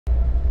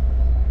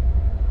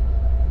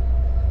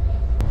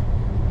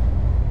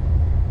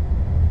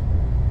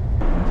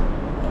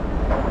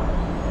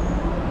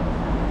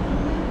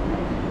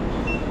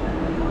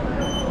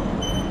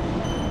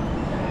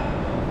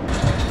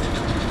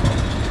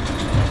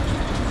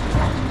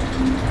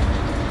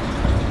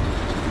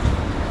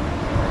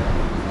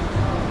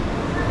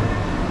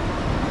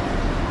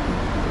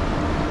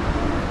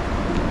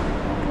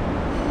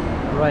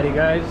Alrighty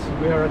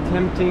guys, we are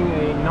attempting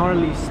a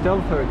gnarly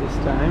stealther this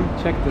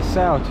time. Check this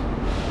out.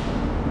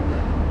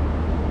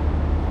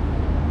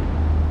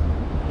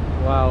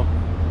 Wow.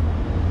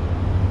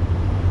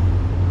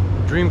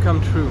 Dream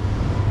come true.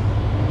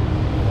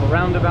 A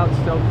roundabout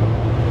stealther.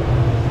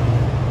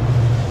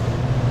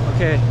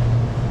 Okay,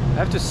 I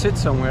have to sit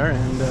somewhere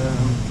and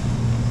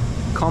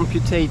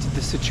computate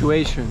the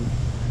situation,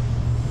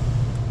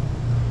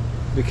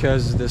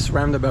 because this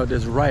roundabout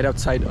is right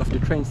outside of the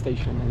train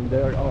station and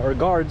there are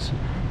guards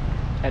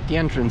at the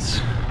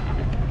entrance.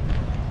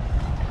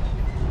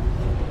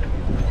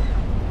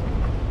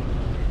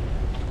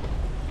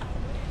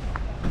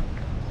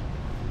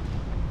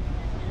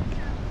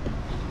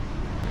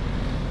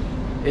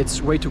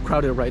 It's way too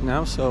crowded right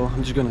now, so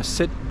I'm just gonna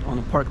sit on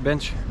a park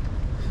bench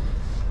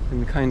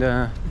and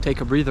kinda take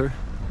a breather,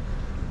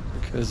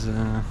 because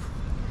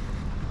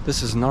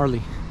this is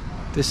gnarly.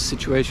 This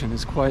situation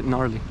is quite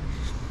gnarly.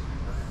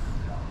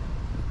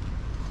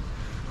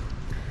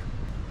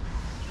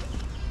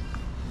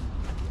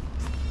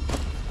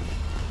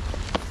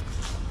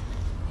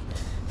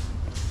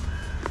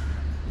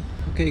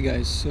 Okay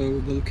guys, so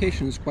the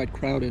location is quite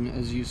crowded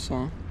as you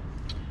saw,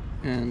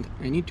 and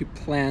I need to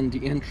plan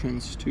the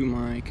entrance to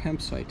my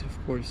campsite,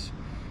 of course,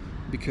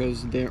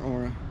 because there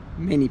are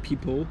many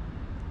people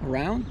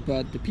around,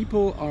 but the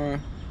people are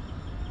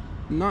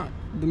not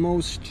the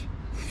most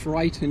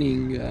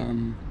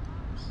frightening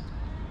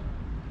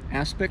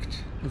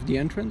aspect of the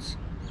entrance.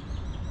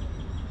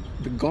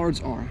 The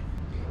guards are,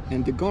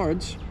 and the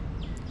guards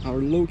are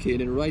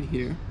located right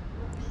here.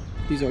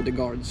 These are the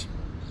guards.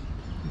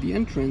 The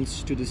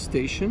entrance to the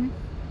station,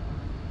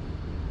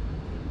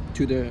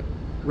 to the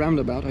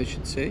roundabout I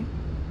should say,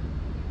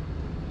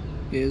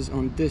 is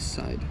on this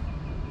side,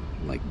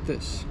 like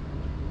this.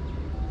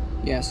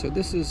 Yeah, so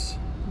this is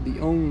the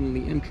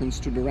only entrance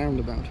to the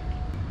roundabout.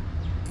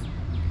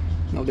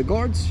 Now the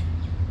guards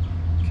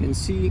can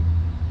see,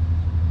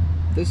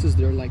 this is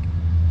their like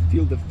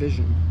field of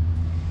vision,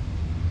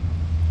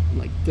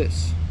 like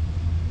this.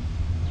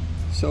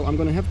 So I'm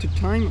gonna have to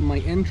time my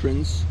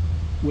entrance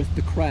with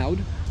the crowd,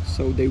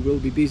 so they will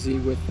be busy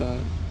with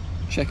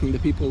checking the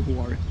people who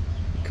are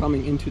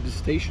coming into the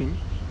station.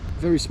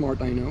 Very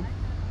smart, I know.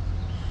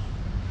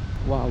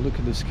 Wow, look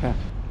at this cat,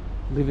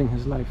 living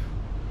his life.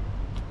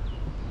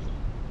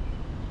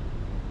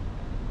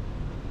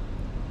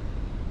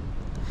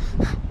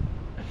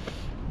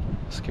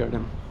 Scared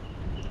him.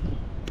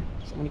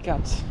 So many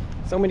cats.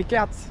 So many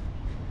cats.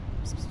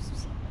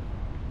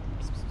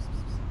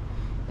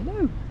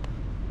 Hello.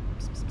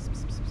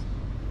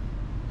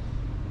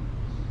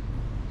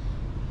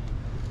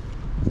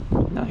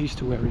 Now he's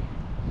too wary.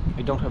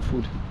 I don't have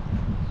food.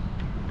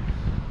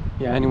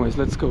 Yeah, anyways,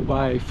 let's go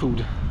buy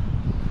food.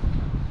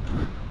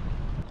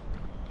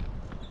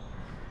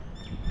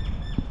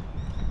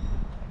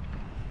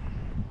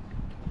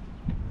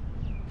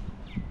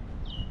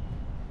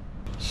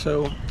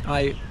 So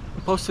I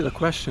posted a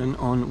question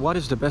on what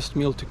is the best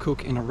meal to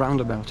cook in a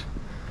roundabout,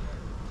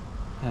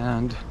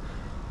 and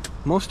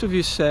most of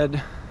you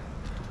said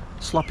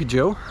Sloppy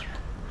Joe,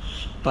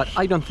 but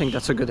I don't think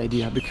that's a good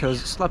idea,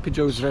 because Sloppy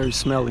Joe is very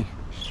smelly.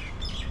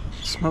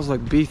 It smells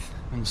like beef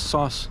and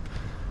sauce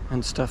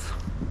and stuff.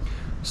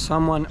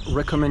 Someone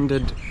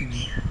recommended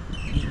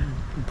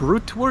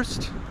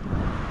Brutwurst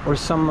or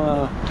some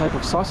type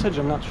of sausage,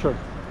 I'm not sure.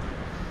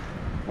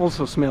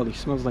 Also smelly,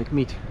 smells like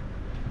meat.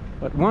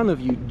 But one of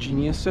you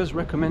geniuses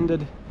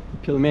recommended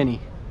pilmeni,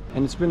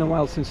 and it's been a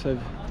while since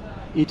I've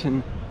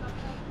eaten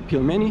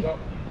pilmeni,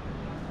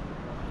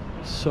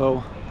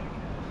 so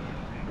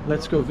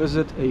let's go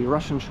visit a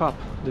Russian shop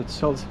that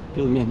sells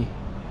pilmeni.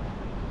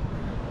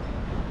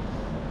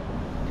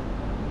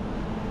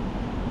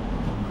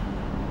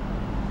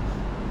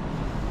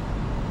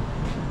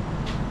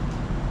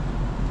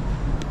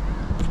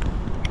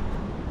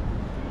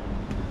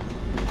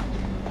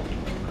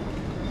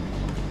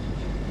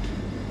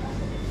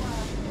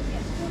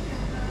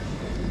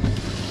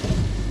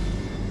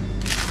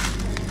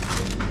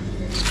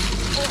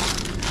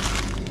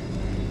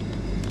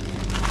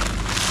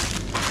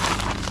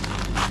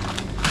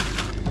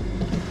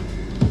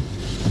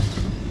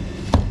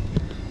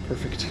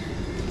 Perfect.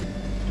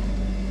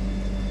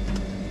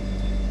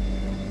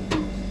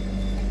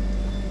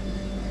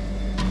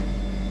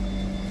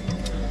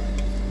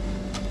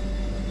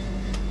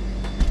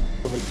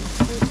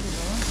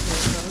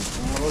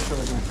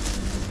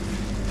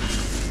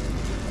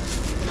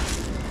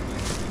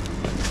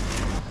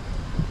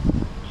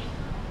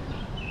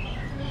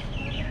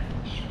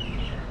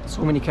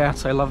 So many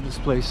cats, I love this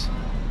place.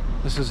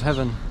 This is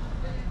heaven.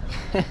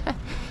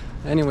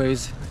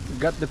 Anyways,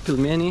 got the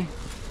pilmeni,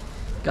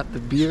 got the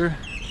beer.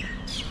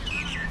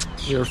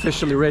 We're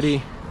officially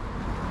ready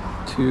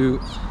to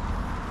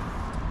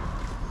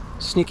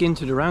sneak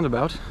into the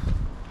roundabout.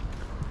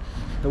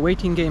 The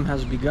waiting game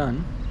has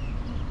begun.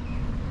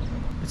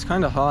 It's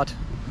kind of hot.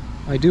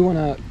 I do want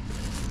to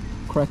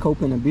crack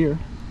open a beer.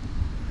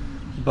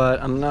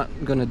 but I'm not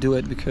gonna do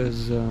it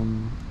because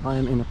I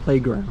am in a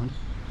playground.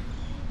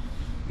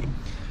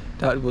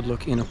 That would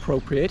look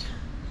inappropriate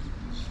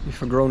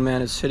if a grown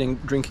man is sitting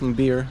drinking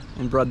beer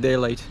in broad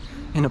daylight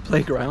in a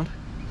playground.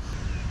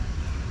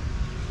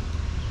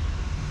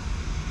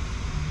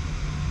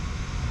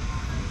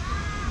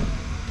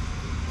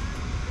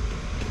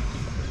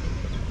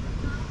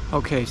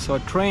 Okay, so a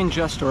train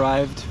just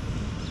arrived,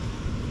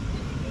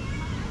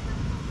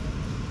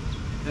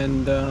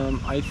 and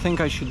I think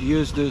I should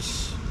use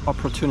this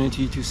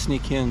opportunity to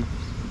sneak in,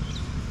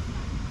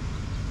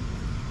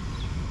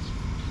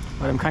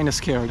 but I'm kind of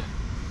scared.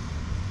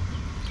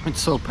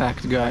 It's so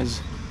packed,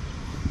 guys.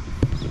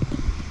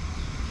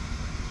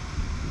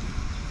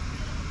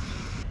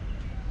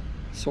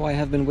 So I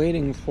have been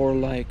waiting for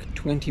like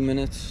 20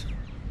 minutes,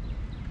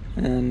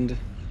 and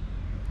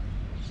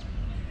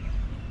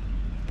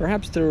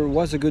perhaps there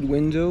was a good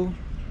window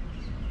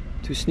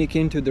to sneak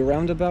into the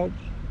roundabout,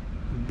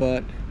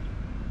 but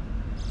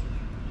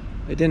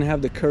I didn't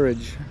have the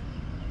courage.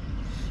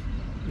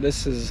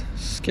 This is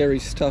scary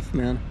stuff,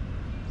 man.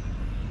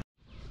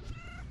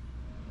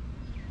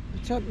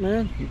 What's up,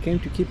 man? You came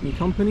to keep me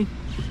company?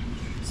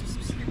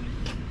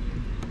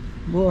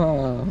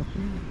 Whoa.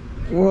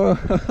 Whoa.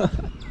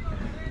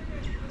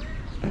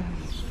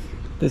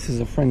 This is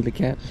a friendly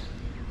cat.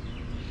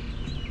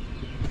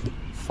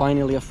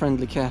 Finally a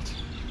friendly cat.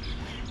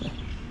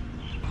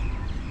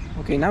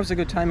 Okay, now's a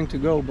good timing to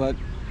go, but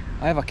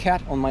I have a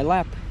cat on my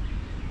lap.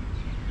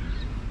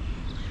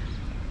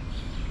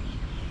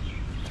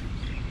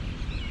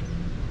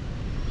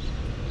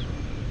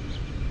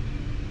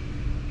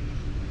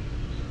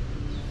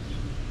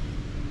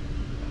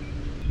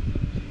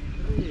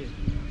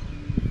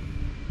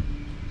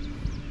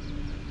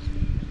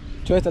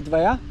 Что это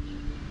твоя?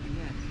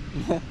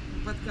 Нет,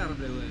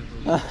 подкармливаю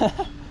его.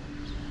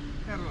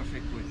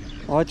 Хороший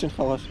котик. Очень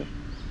хороший.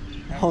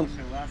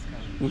 Хороший,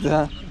 ласковый.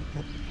 Да.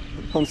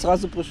 Он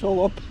сразу пришел,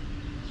 оп,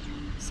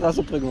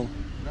 сразу прыгнул.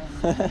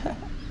 Да.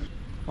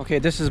 Okay,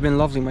 this has been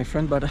lovely, my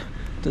friend, but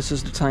this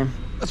is the time.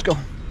 Let's go.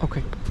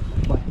 Okay,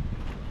 bye.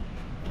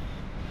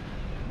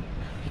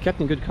 He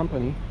kept me good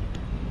company,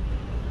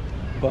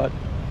 but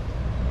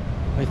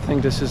I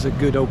think this is a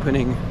good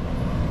opening.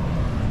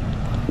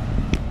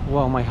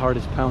 Wow, my heart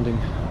is pounding.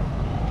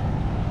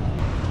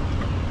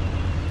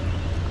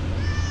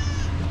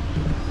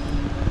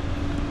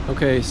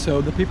 Okay,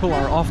 so the people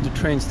are off the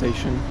train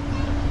station.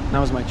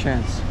 Now's my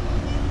chance.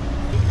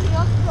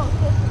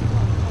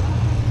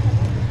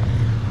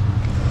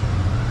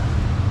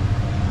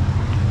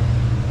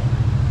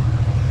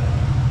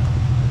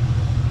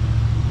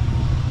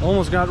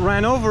 Almost got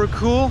ran over,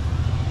 cool.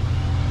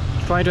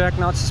 Try to act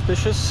not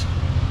suspicious.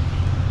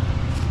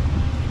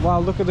 Wow,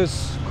 look at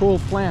this cool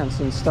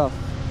plants and stuff.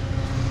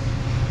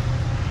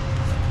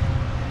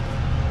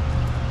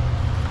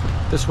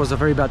 This was a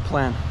very bad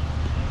plan.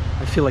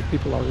 I feel like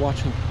people are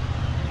watching.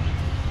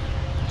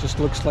 It just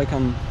looks like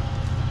I'm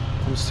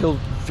still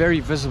very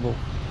visible.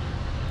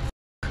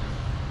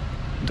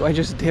 Do I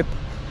just dip?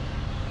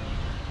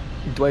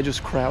 Do I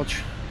just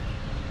crouch?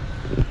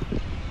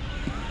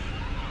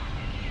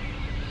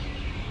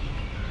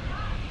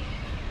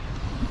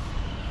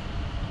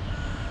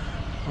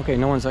 Okay,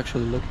 no one's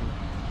actually looking,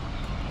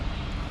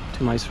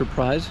 to my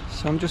surprise,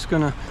 so I'm just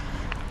gonna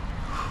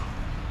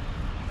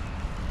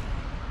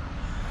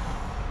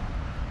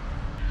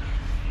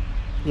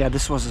yeah,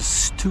 this was a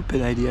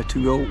stupid idea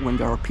to go when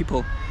there are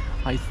people.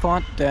 I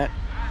thought that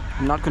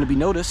I'm not going to be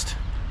noticed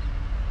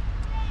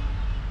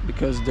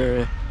because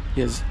there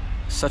is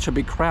such a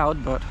big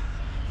crowd, but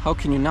how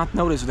can you not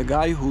notice the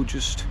guy who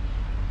just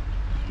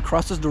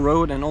crosses the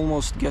road and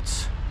almost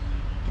gets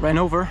ran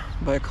over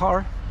by a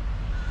car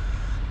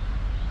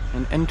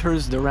and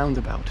enters the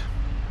roundabout?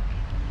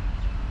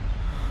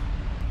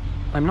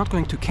 I'm not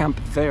going to camp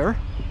there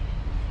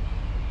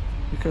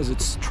because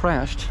it's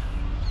trashed,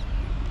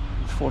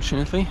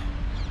 unfortunately.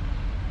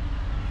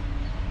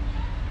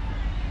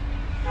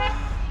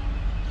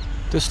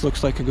 This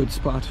looks like a good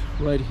spot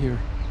right here.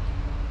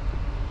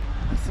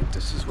 I think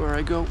this is where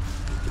I go.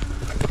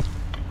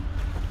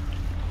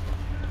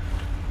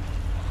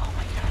 Oh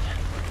my god.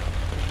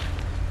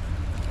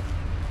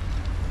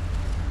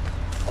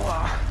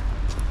 Wow.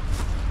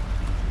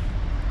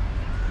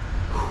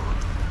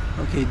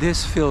 Okay,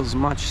 this feels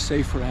much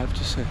safer, I have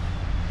to say.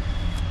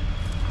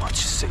 Much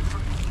safer.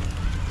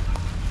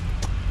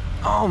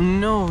 Oh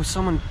no,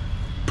 someone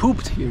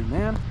pooped here,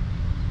 man.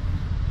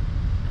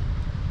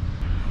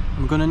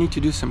 I'm gonna need to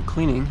do some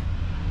cleaning,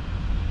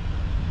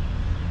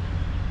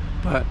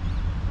 but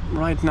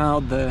right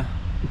now the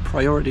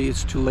priority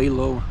is to lay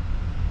low.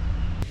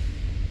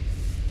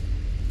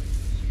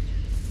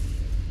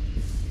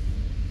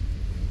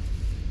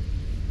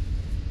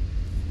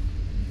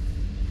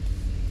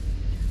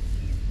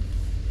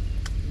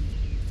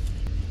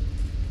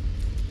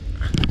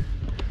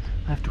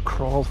 I have to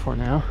crawl for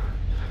now,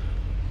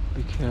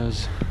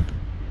 because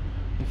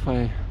if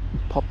I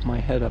pop my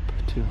head up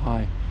too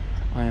high,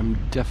 I am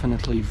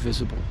definitely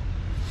visible.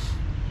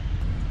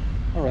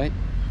 Alright,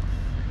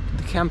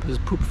 the camp is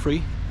poop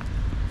free.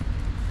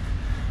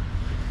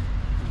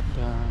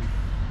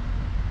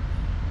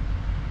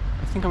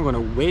 think I'm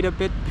gonna wait a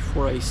bit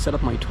before I set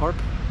up my tarp.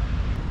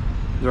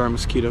 There are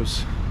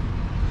mosquitoes.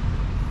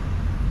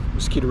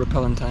 Mosquito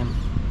repellent time.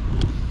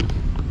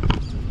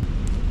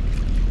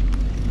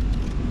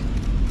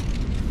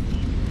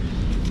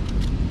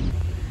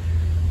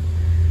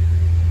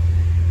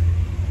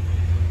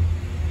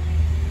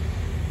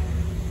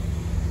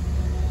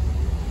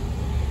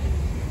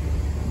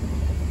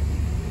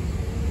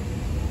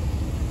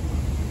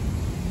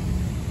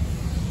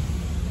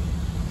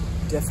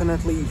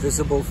 Definitely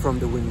visible from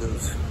the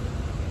windows.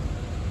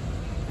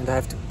 And I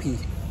have to pee.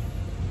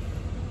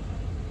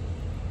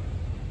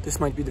 This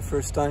might be the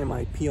first time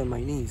I pee on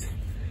my knees.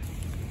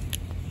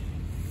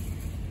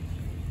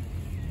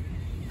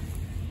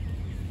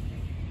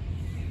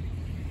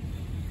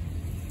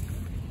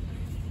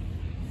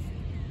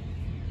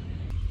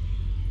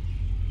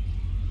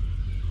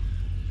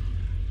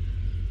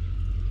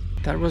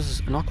 That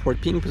was an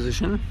awkward peeing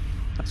position,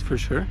 that's for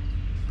sure.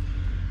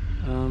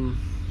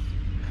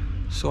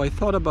 So I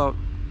thought about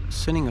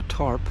sending a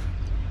tarp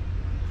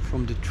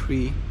from the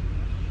tree,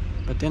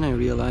 but then I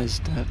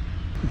realized that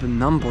the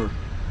number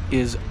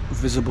is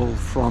visible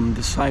from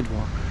the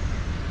sidewalk.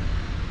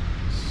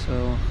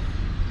 So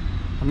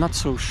I'm not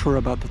so sure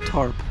about the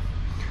tarp.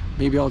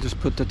 Maybe I'll just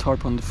put the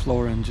tarp on the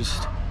floor and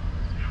just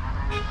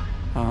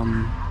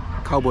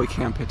cowboy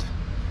camp it.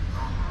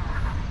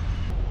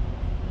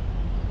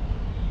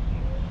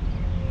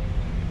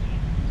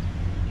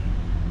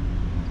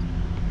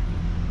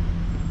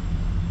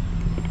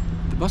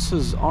 The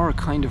buses are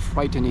kind of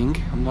frightening,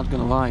 I'm not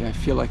gonna lie. I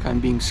feel like I'm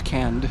being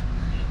scanned.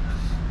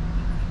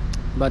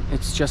 But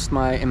it's just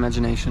my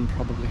imagination,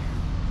 probably.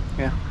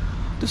 Yeah,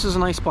 this is a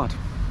nice spot.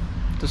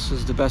 This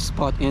is the best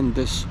spot in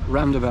this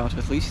roundabout,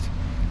 at least.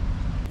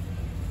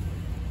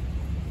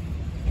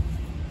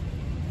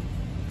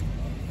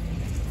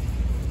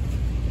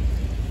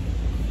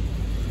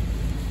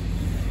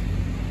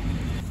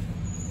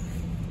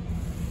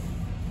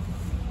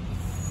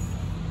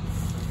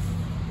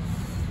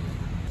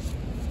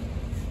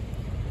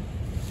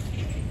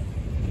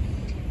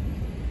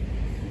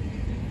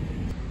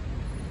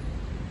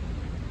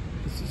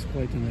 This is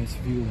quite a nice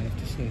view, I have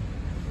to say.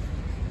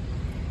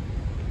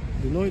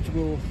 The noise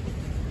will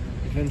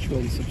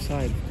eventually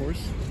subside, of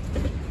course,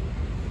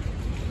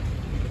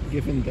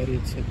 given that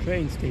it's a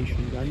train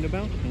station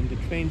roundabout and the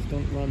trains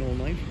don't run all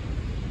night,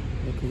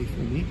 luckily for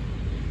me.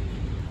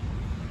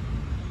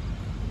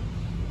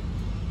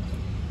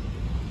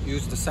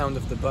 Use the sound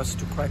of the bus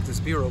to crack this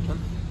beer open.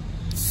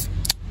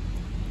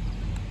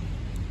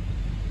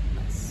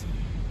 Nice.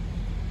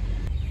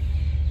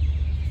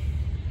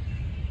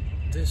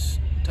 This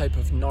type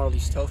of gnarly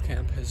stealth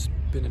camp has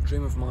been a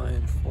dream of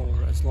mine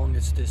for as long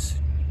as this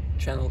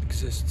channel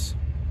exists,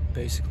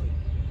 basically.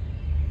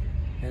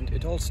 And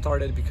it all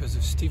started because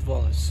of Steve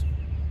Wallace.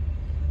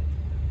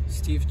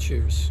 Steve,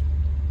 cheers.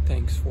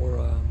 Thanks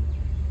for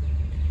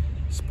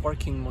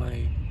sparking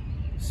my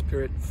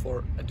spirit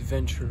for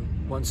adventure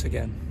once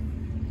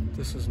again.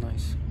 This is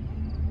nice.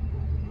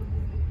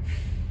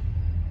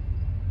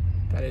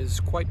 That is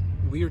quite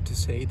weird to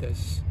say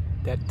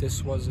that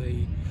this was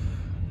a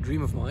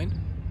dream of mine.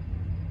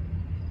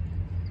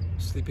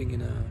 Sleeping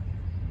in a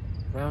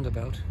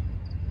roundabout.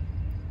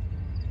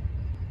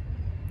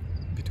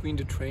 Between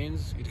the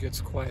trains it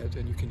gets quiet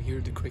and you can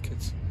hear the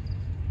crickets.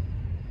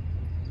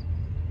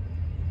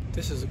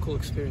 This is a cool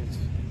experience.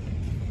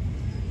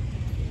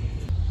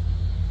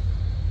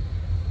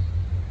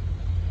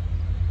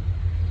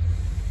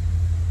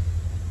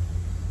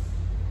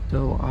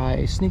 So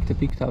I sneaked a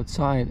peek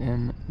outside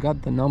and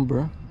got the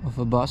number of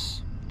a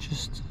bus,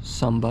 just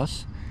some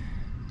bus,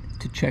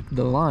 to check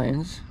the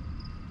lines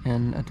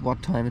and at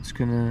what time it's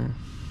gonna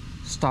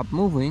stop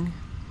moving.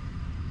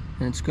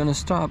 And it's gonna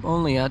stop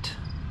only at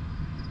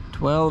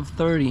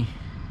 12:30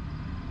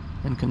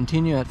 and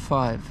continue at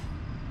 5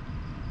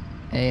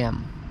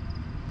 a.m.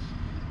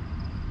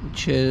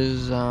 which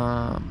is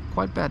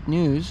quite bad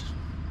news.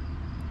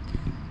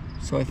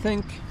 So I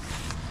think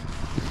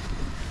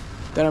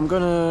that I'm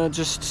gonna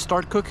just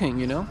start cooking,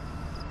 you know?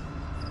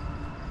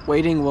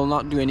 Waiting will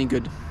not do any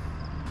good.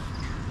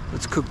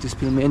 Let's cook this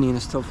pilmeni in a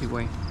stealthy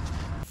way.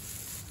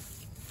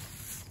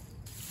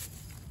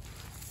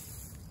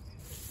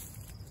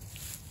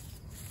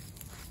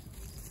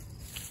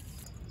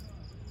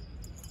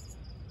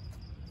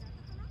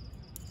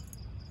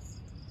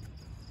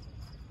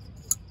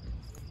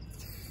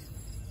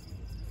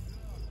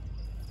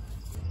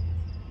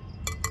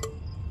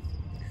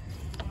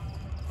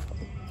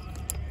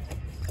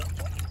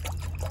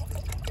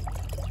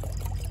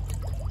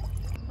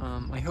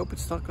 I hope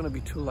it's not going to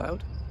be too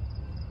loud,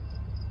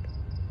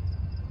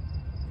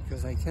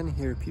 because I can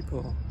hear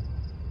people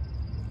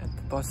at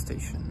the bus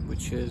station,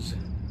 which is,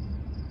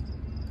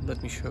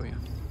 let me show you,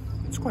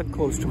 it's quite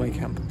close to my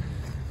camp.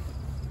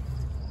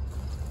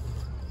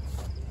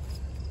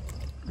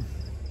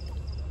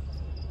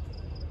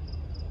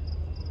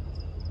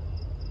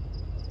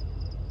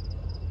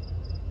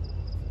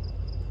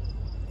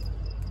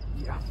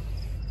 Yeah,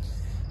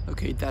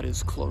 okay, that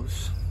is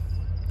close.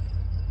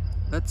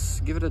 Let's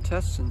give it a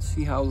test and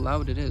see how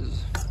loud it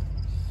is.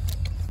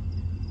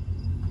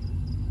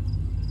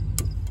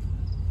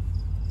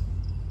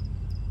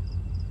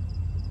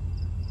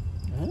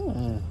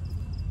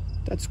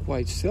 That's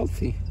quite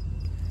stealthy.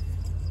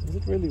 Is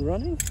it really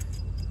running?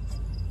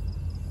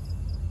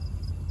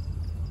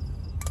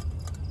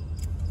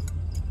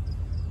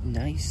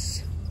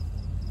 Nice.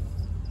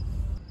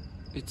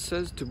 It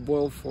says to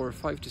boil for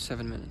 5 to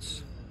 7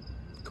 minutes.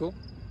 Cool.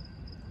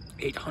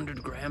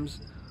 800 grams.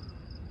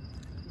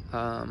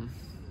 I'm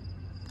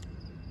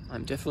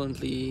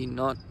definitely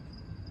not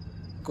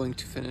going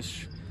to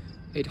finish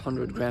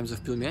 800 grams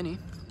of pilmeni,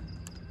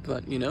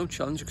 but you know,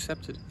 challenge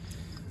accepted.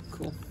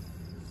 Cool.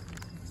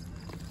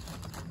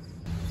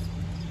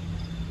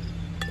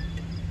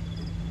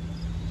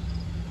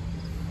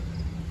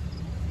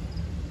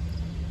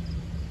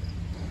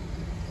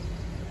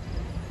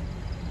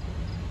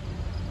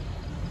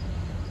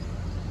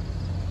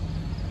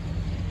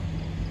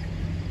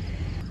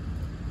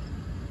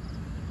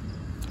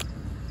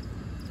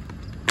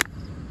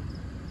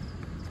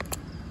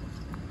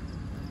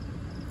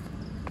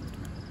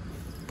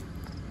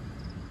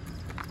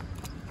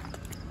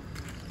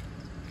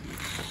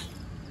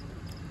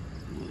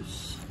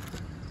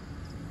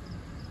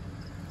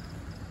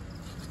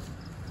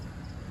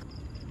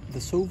 The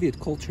Soviet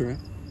culture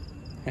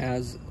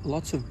has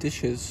lots of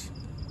dishes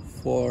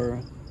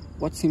for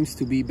what seems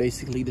to be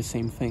basically the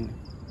same thing,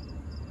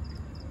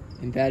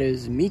 and that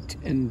is meat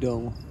and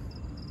dough.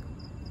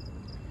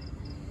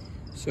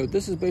 So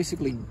this is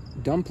basically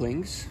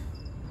dumplings.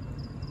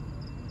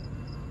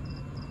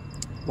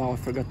 Wow, I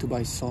forgot to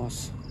buy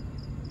sauce.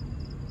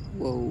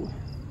 Whoa.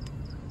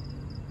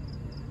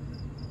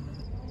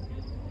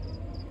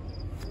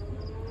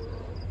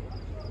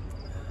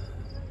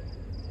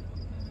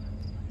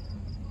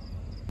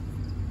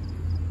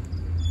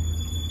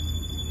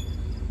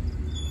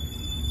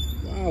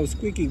 Wow,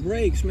 squeaky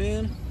brakes,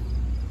 man.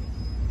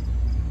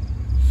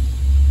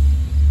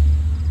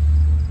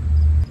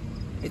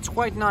 It's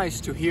quite nice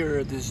to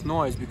hear this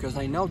noise because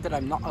I know that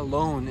I'm not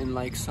alone in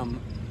like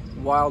some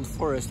wild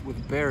forest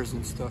with bears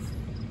and stuff.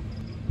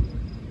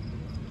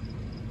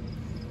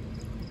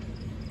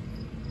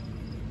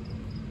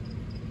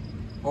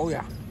 Oh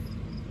yeah.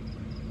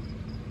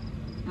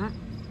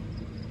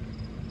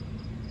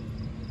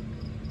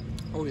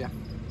 Oh yeah.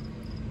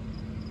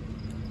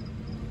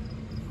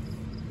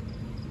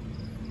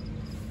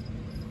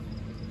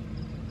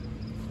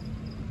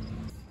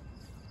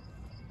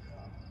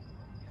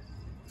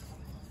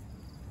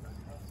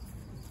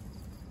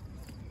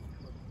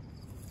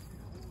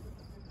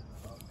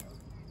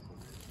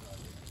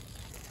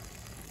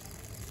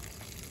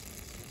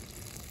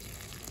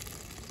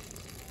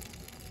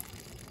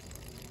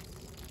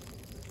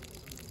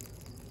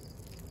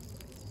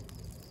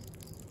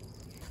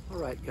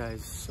 Alright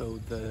guys, so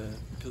the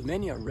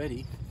pilmeni are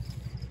ready,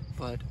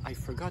 but I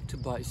forgot to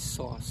buy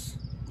sauce,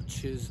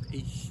 which is a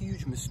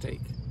huge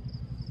mistake.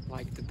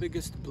 Like the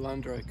biggest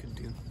blunder I could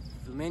do.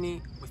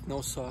 Pilmeni with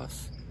no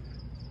sauce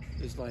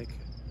is like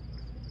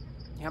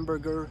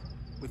hamburger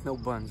with no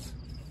buns,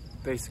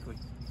 basically.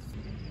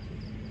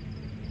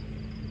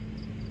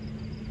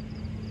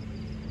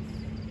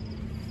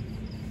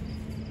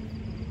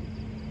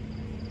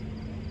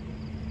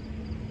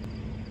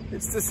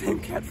 It's the same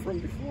cat from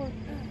before.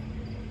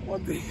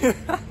 What the?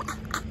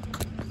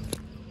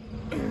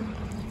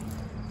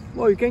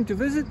 Well, you came to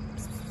visit?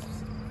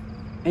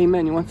 Hey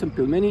man, you want some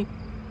pilmeni?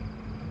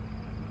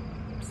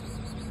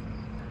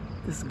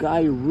 This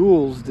guy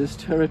rules this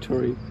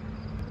territory.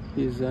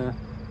 He's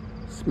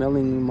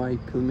smelling my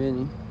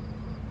pilmeni.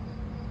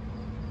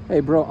 Hey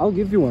bro, I'll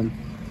give you one.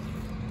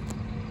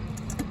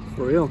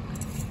 For real.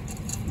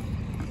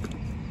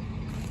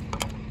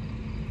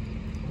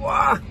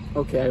 Wah!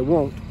 Okay, I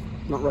won't.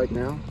 Not right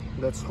now.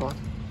 That's hot.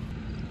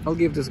 I'll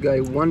give this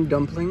guy one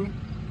dumpling.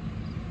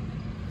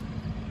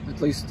 At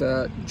least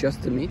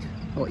just the meat.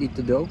 I'll eat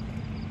the dough.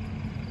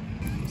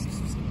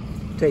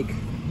 Take.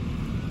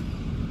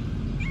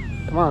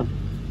 Come on.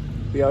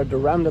 We are the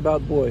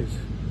Roundabout boys.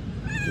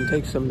 You can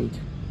take some meat.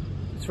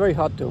 It's very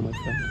hot though, my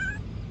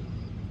friend.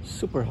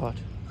 Super hot.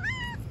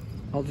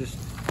 I'll just...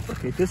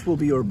 Okay, this will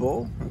be your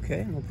bowl.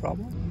 Okay, no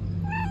problem.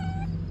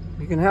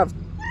 You can have...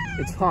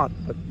 It's hot,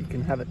 but you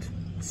can have it.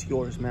 It's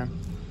yours, man.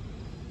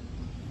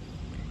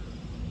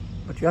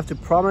 But you have to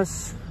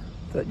promise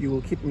that you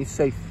will keep me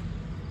safe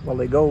while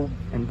I go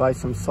and buy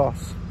some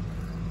sauce.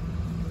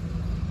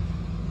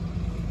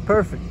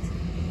 Perfect.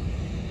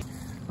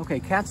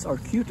 Okay, cats are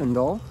cute and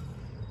all,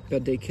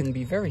 but they can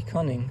be very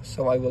cunning.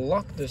 So I will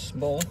lock this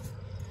bowl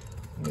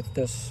with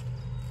this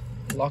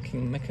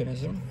locking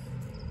mechanism.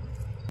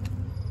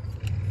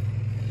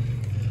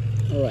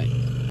 All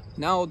right.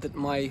 Now that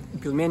my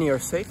pilmeni are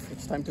safe,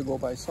 it's time to go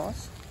buy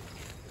sauce.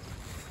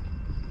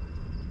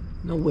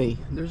 No way,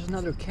 there's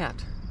another cat.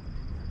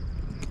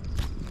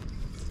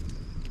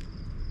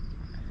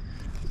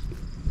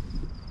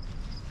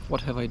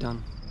 What have I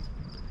done?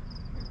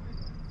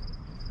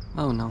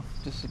 Oh no,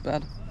 this is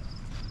bad.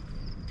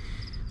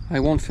 I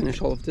won't finish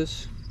all of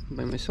this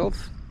by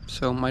myself,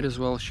 so might as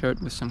well share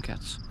it with some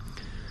cats.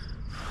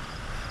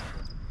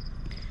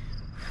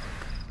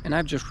 And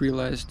I've just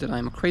realized that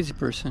I'm a crazy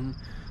person,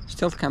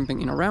 stealth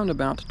camping in a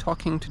roundabout,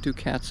 talking to two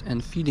cats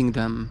and feeding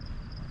them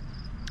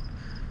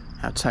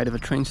outside of a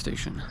train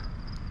station.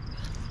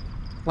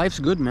 Life's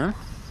good, man.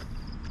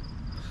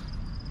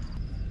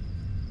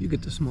 You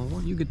get the small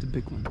one, you get the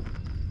big one.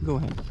 Go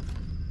ahead.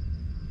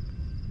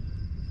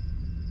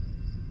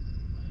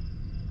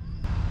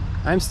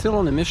 I'm still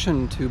on a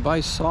mission to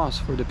buy sauce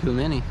for the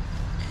pilmeni,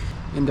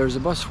 and there's a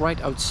bus right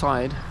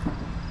outside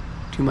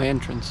to my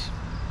entrance.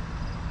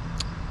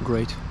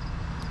 Great.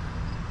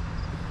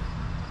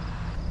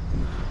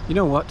 You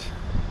know what?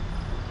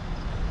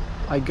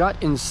 I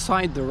got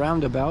inside the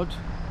roundabout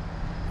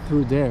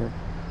through there,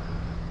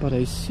 but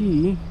I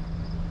see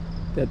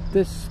that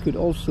this could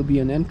also be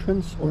an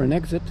entrance or an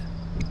exit.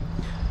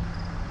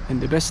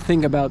 And the best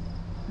thing about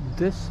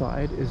this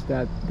side is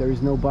that there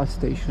is no bus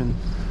station.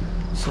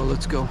 So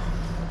let's go.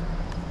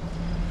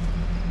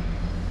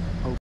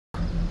 Oh,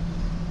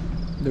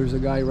 there's a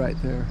guy right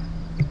there.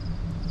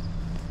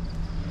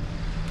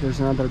 There's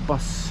another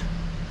bus.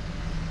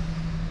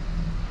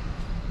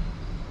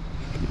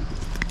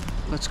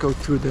 Let's go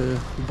through the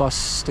bus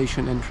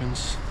station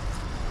entrance.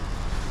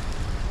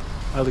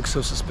 I look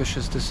so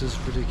suspicious, this is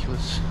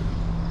ridiculous.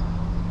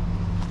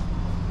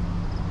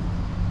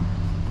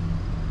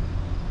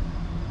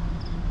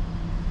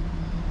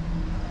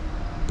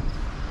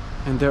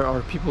 And there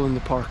are people in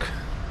the park.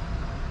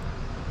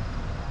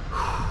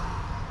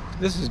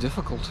 This is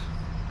difficult.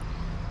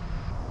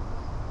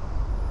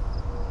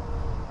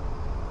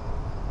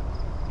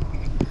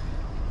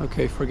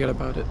 Okay, forget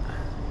about it.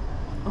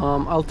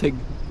 I'll take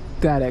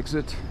that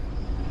exit.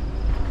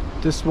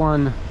 This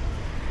one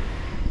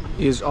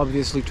is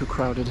obviously too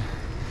crowded.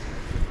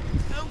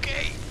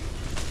 Okay.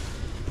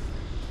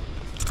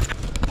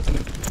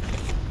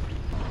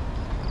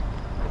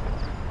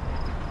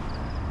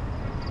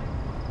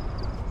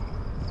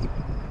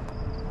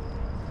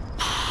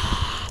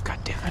 God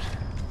damn it.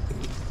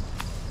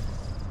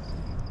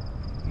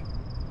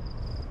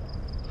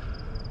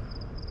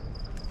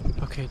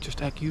 Okay,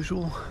 just act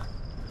usual.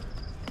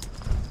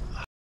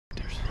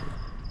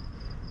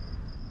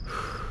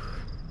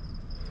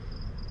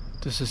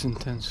 This is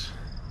intense.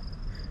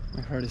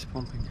 My heart is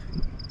pumping.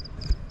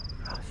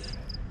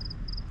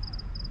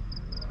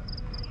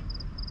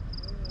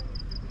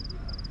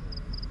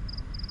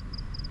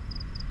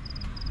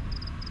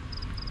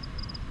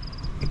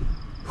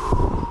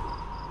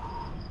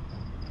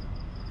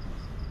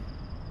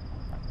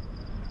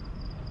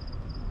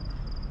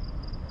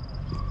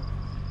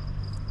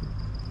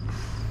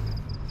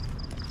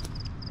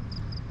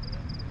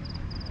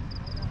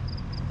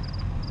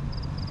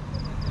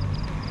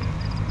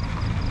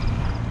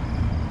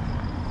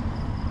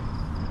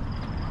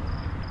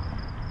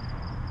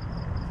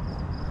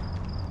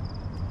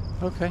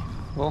 Okay,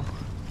 well,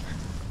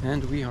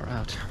 and we are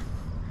out.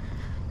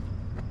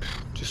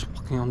 Just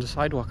walking on the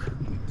sidewalk,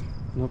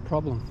 no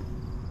problem.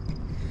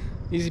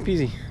 Easy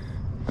peasy.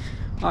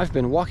 I've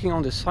been walking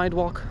on the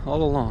sidewalk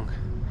all along.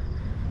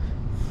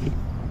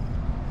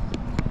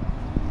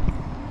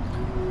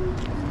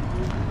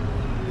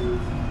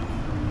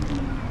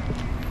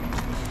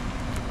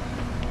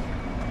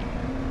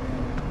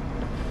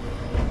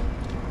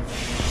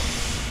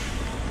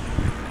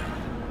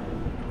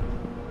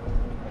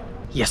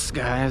 Yes,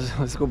 guys,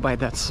 let's go buy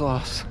that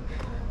sauce.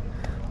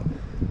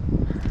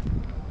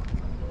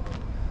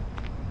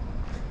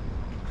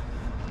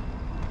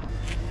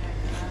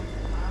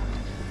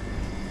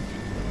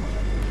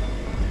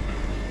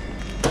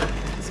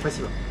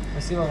 Спасибо.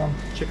 Спасибо вам.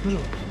 Чек нужен?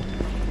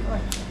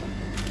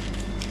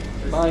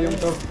 Bye.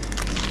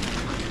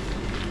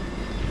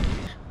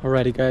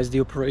 Alrighty, guys,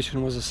 the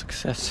operation was a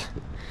success.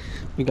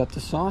 We got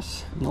the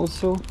sauce, and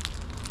also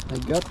I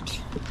got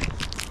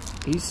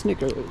a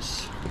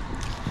Snickers.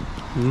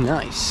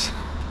 Nice.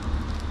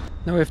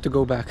 Now we have to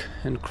go back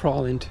and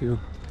crawl into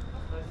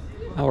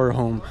our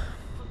home.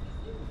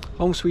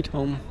 Home sweet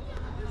home.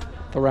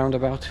 The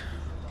roundabout.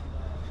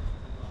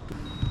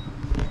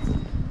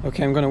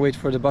 Okay, I'm gonna wait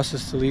for the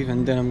buses to leave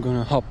and then I'm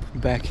gonna hop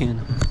back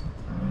in.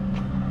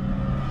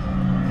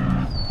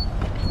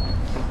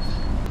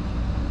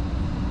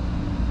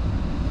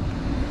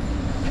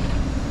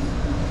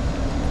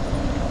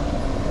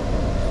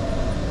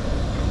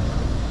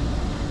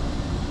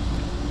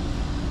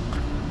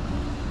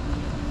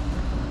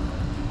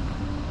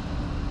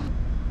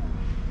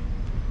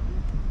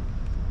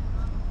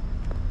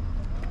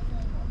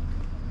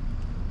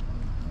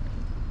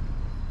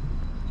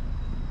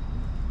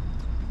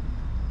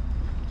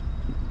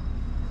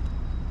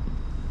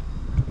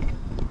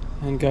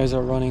 And guys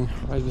are running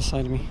right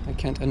beside me. I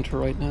can't enter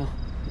right now.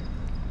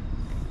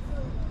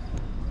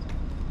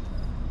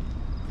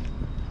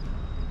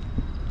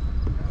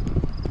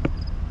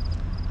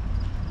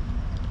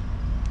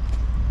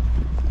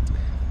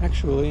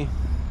 Actually,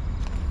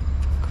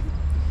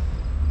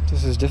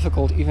 this is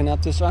difficult even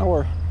at this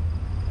hour.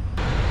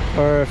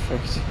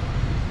 Perfect.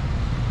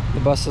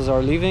 The buses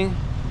are leaving.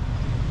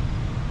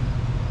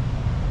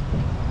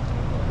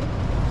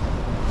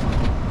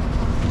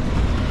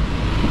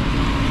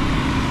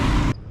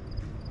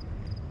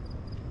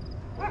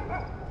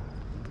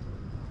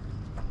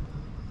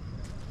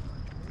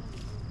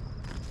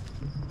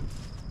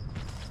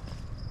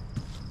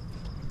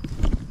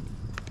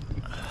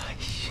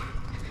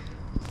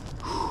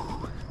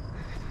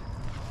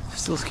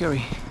 Still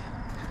scary.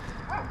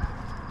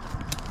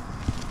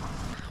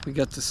 We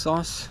got the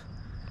sauce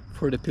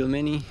for the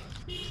pilmeni.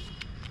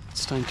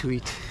 It's time to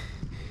eat.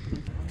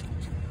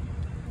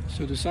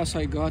 So the sauce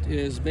I got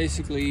is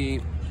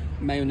basically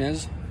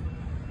mayonnaise.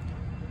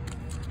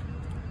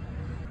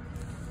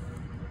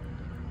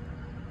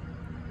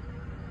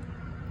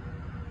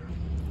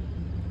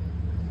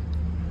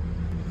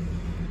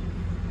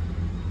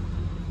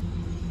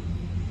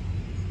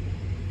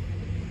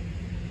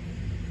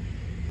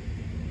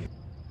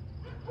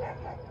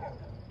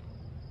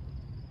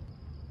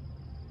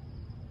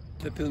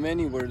 The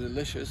pilmeni were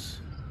delicious.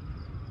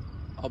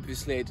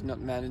 Obviously I did not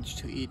manage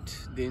to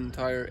eat the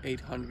entire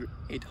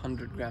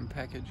 800 gram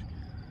package,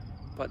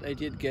 but I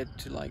did get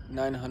to like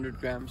 900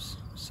 grams,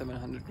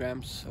 700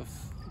 grams of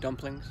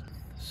dumplings.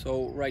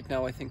 So right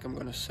now I think I'm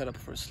gonna set up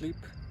for sleep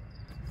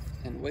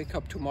and wake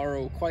up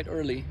tomorrow quite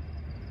early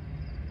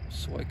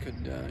so I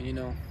could, you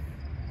know,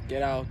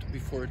 get out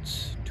before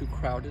it's too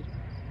crowded.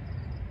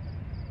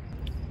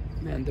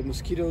 Man, the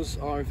mosquitoes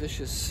are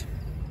vicious.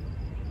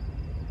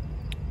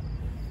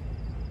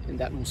 And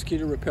that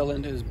mosquito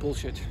repellent is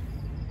bullshit.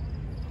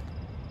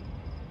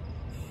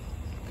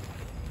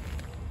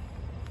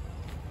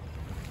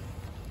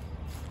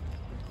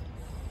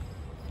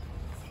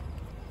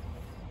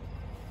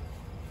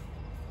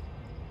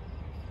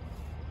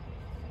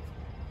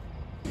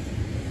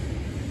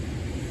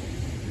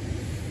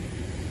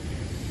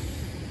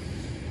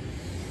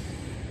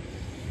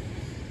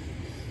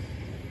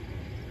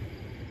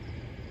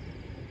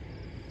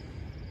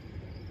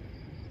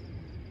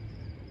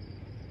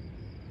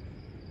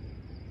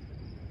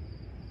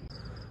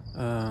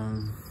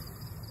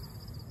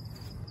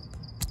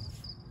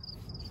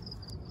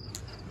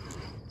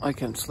 I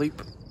can't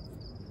sleep,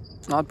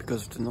 not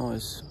because of the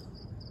noise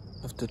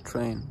of the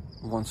train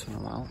once in a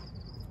while,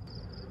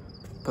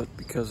 but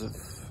because of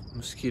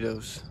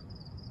mosquitoes.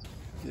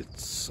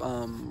 It's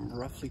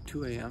roughly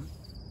 2 a.m.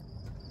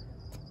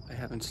 I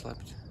haven't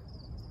slept.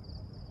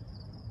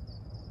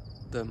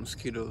 The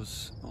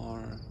mosquitoes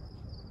are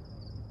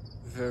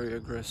very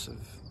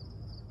aggressive,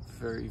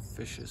 very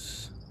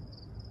vicious.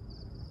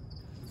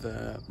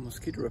 The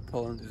mosquito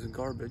repellent is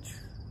garbage.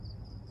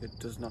 It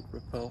does not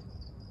repel.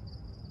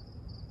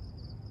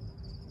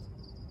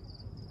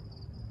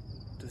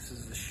 This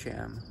is a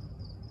sham.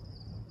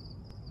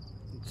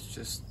 It's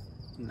just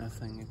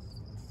nothing.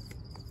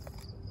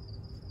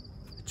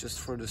 It's just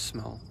for the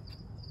smell.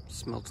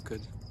 Smells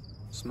good.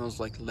 Smells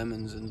like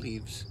lemons and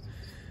leaves.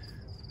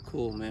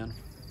 Cool, man.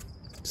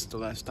 It's the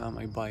last time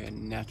I buy a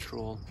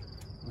natural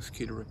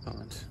mosquito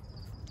repellent.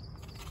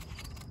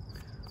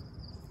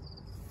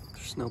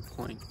 There's no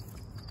point.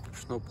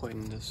 There's no point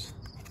in this.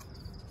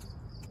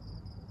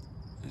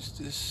 Is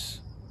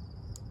this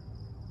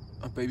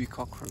a baby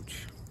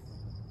cockroach?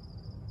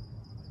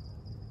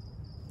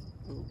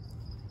 Ooh.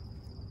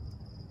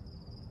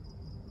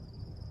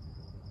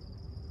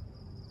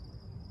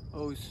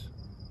 Oh,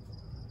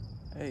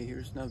 hey,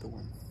 here's another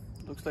one.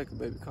 Looks like a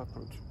baby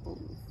cockroach. Oh.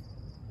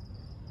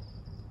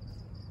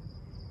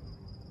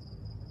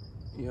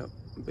 Yep,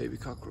 baby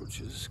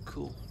cockroaches,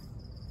 cool.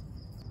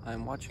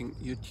 I'm watching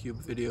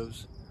YouTube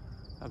videos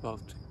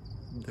about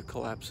the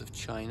collapse of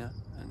China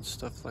and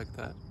stuff like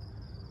that.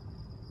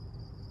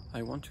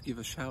 I want to give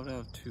a shout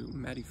out to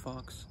Matty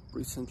Fox.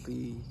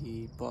 Recently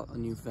he bought a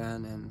new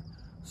van and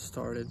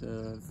started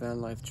a van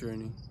life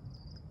journey.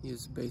 He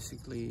is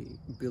basically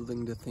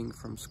building the thing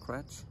from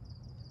scratch,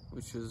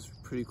 which is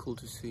pretty cool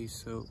to see.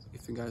 So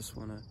if you guys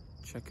want to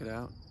check it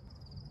out,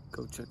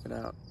 go check it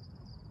out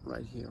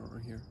right here or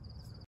here.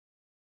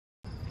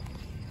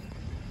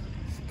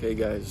 Okay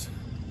guys,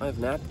 I've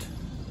napped.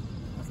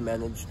 I've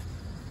managed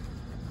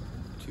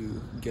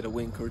to get a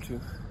wink or two.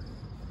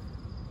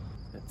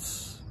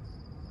 It's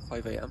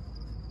 5 a.m.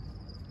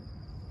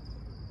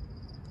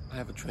 I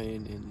have a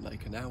train in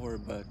like an hour,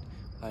 but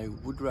I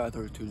would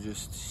rather to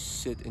just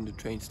sit in the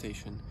train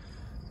station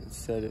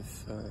instead of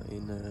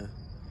in a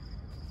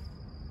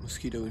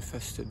mosquito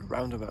infested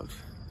roundabout.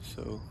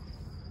 So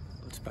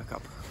let's back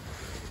up.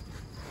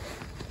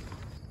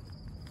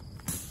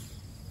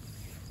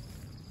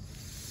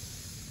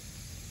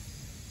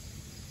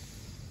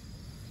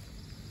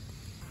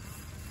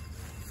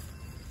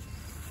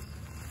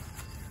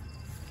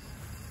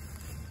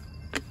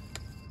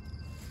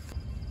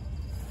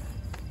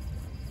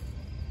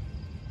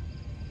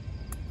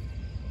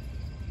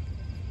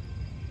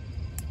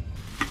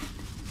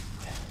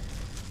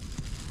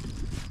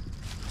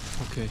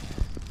 Okay,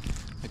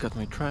 I got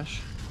my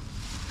trash,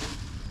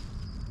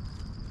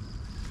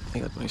 I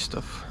got my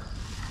stuff.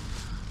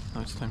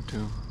 Now it's time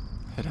to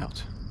head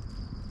out.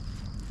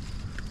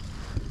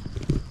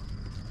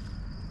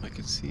 I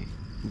can see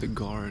the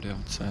guard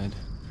outside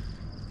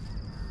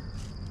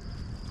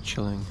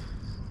chilling.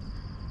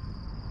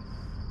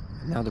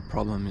 Now the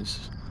problem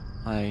is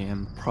I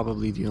am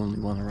probably the only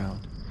one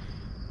around.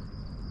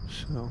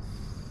 So,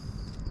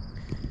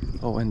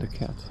 oh, and the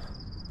cat.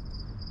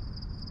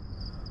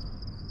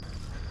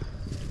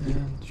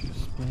 And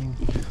just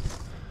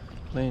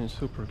playing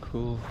super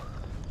cool,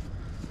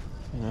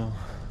 you know.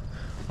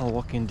 I'll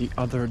walk in the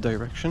other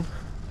direction,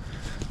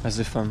 as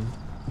if I'm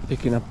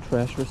picking up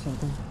trash or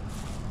something.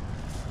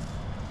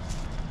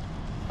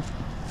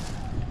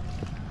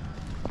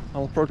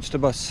 I'll approach the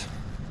bus.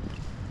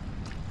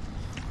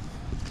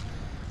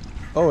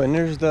 Oh, and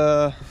there's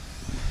the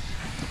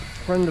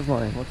friend of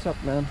mine. What's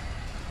up, man?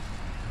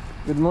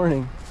 Good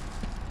morning.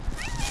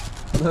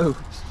 Hello.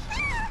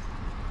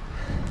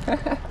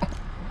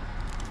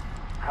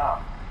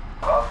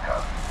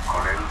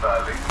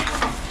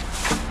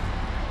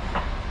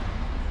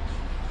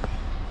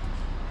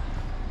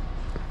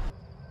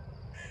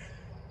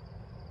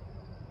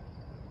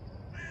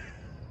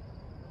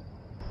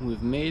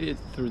 We've made it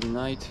through the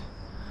night.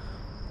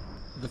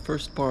 The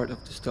first part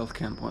of the stealth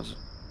camp was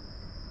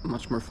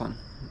much more fun,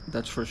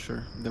 that's for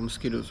sure. The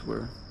mosquitoes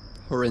were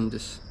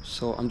horrendous.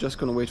 So I'm just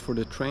gonna wait for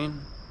the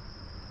train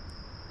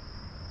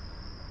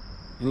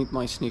and eat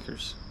my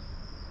sneakers.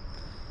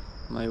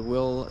 My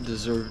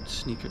well-deserved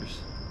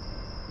sneakers.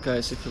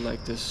 Guys, if you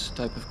like this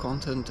type of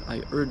content,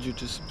 I urge you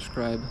to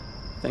subscribe.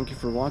 Thank you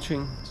for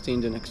watching. See you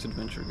in the next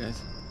adventure,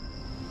 guys.